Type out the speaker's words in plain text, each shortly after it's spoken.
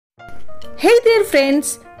Hey there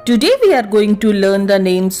friends, today we are going to learn the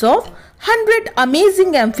names of 100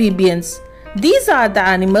 amazing amphibians. These are the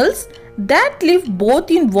animals that live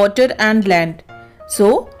both in water and land.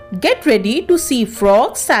 So get ready to see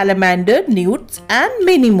frogs, salamander, newts and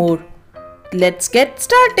many more. Let's get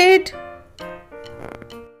started.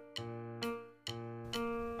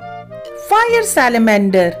 Fire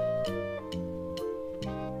salamander.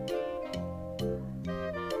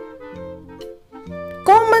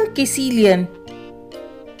 Common caecilian.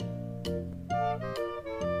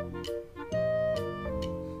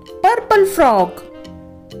 Purple frog.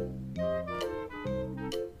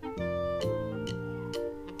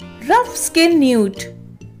 Rough skin newt.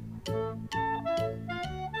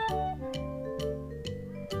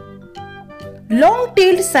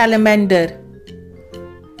 Long-tailed salamander.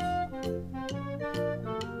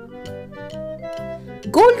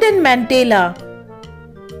 Golden mantella.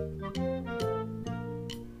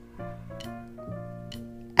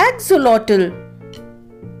 Axolotl.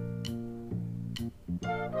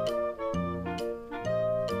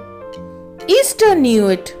 Eastern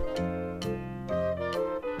newt.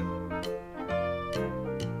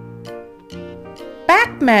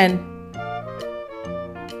 Pacman.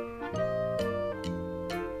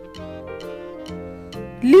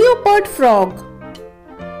 Leopard frog.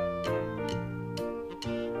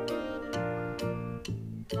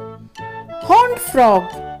 Horned frog.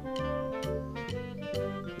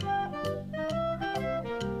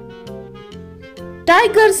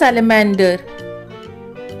 Tiger salamander.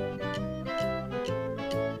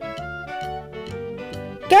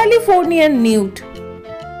 Californian newt.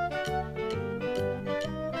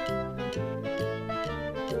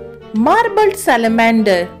 Marbled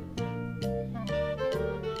salamander.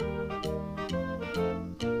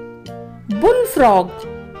 Bullfrog.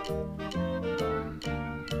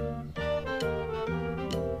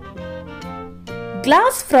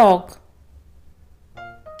 Glass frog.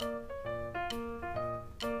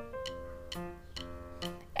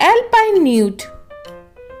 Alpine newt.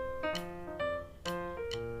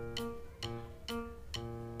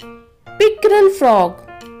 Pickerel frog.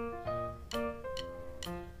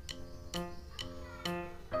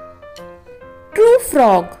 True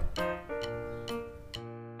frog.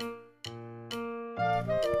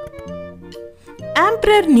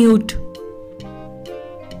 Emperor newt.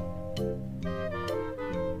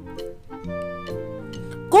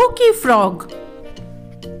 Coqui frog.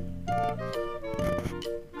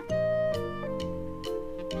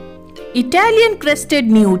 Italian crested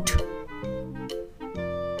newt.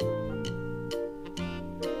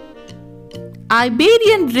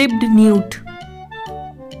 Iberian ribbed newt.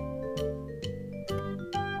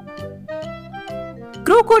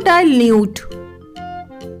 Crocodile newt.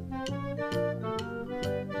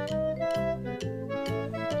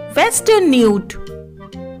 Western newt.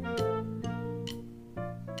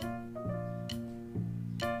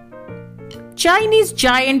 Chinese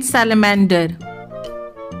giant salamander.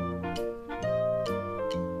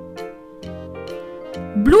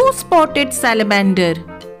 Blue spotted salamander.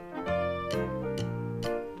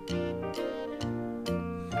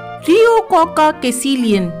 Rio cauca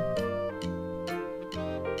caecilian.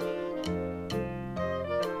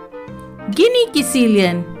 Guinea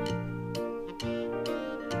caecilian.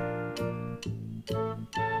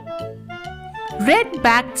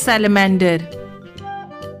 Red-backed salamander.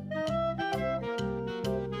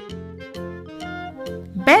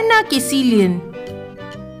 Banna caecilian.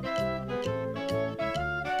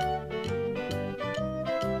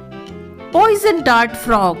 Poison dart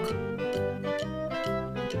frog.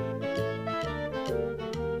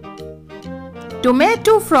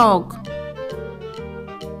 Tomato frog.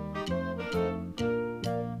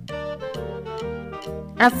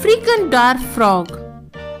 African dwarf frog.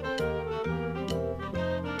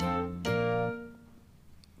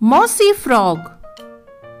 Mossy frog.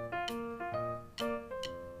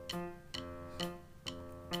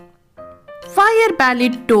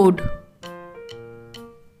 Fire-bellied toad.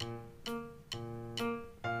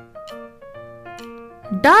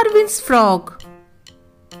 Darwin's frog.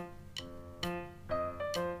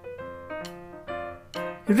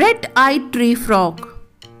 Red-eyed tree frog.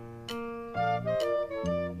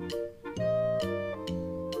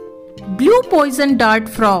 Blue poison dart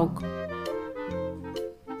frog.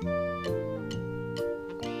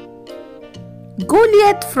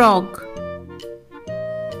 Goliath frog.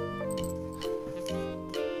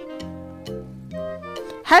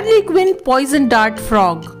 Harlequin poison dart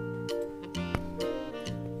frog.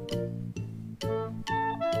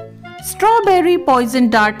 Strawberry poison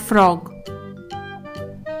dart frog.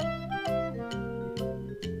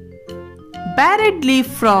 Barred leaf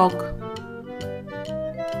frog.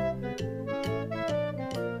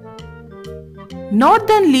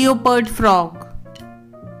 Northern leopard frog,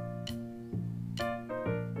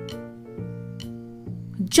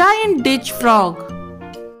 giant ditch frog,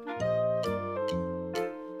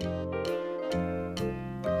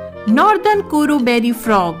 northern corroboree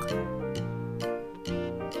frog,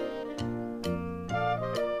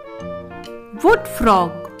 wood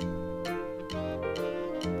frog,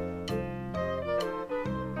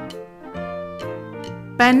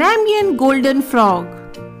 Panamanian golden frog,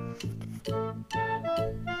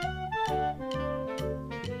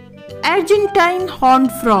 Argentine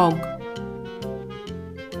horned frog,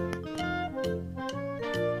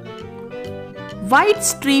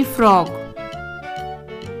 white tree frog,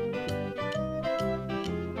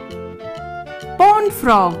 pond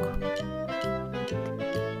frog,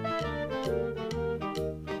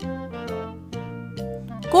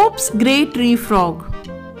 Cope's grey tree frog,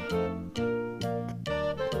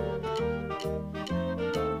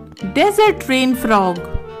 desert rain frog,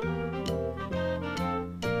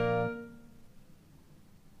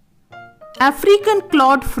 African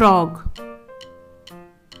clawed frog,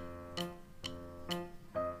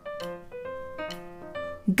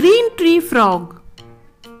 green tree frog,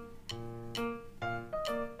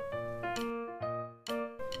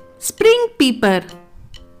 spring peeper,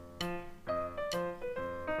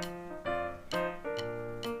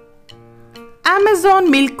 Amazon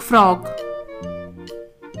milk frog,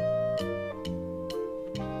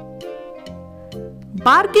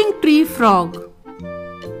 barking tree frog,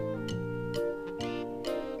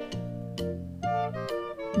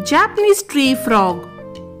 Japanese tree frog,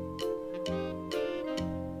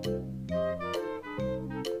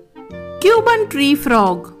 Cuban tree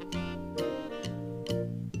frog,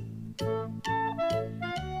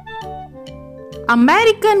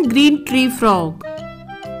 American green tree frog,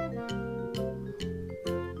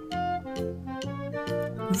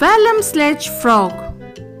 vellum sledge frog,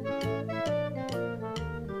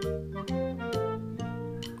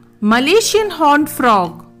 Malaysian horned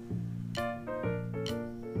frog,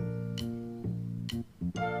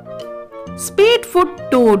 spadefoot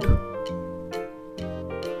toad,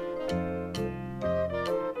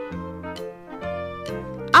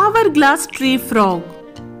 hourglass tree frog,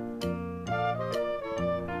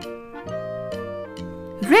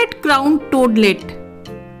 red-crowned toadlet,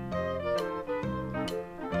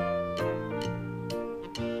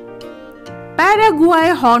 Paraguay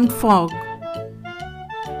horned frog,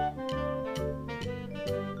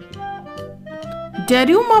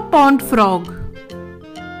 Daruma pond frog,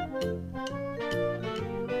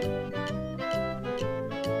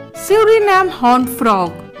 Suriname horned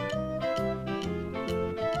frog,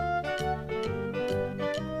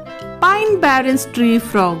 Pine Barrens tree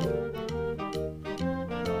frog,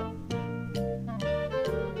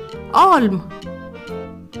 Olm,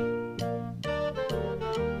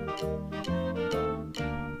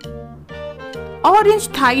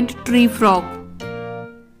 orange-thighed tree frog,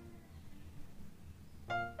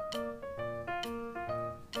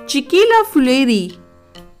 Chiquila fulleri,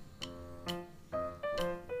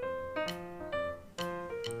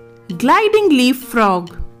 gliding leaf frog,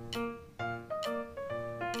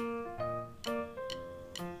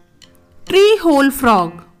 tree hole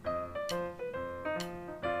frog,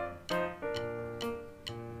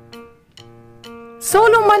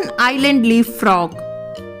 Solomon Island leaf frog,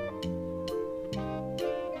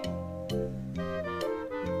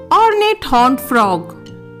 ornate horned frog,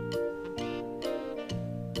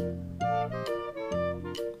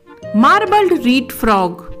 marbled reed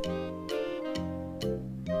frog,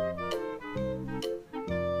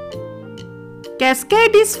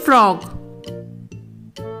 Cascades frog,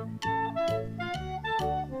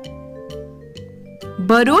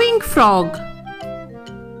 burrowing frog,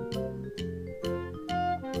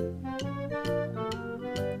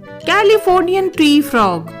 Californian tree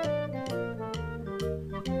frog,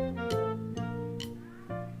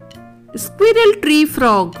 squirrel tree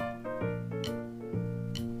frog,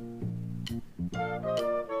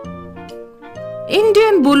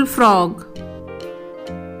 Indian bullfrog,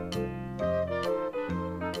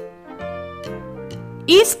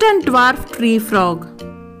 eastern dwarf tree frog,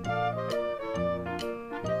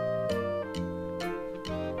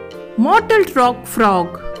 mottled rock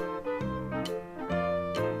frog,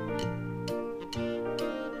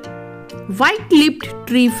 white-lipped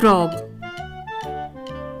tree frog,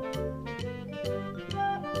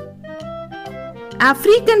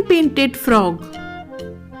 African painted frog,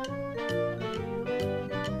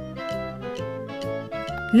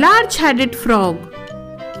 large-headed frog,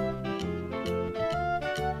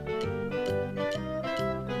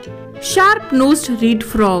 sharp-nosed reed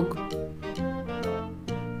frog,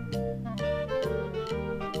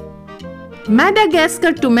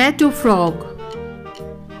 Madagascar tomato frog,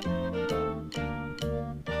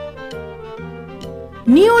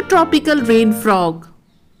 Neotropical rain frog,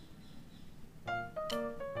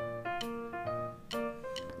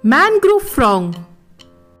 mangrove frog.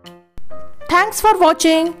 Thanks for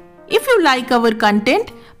watching. If you like our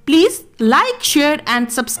content, please like, share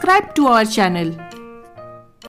and subscribe to our channel.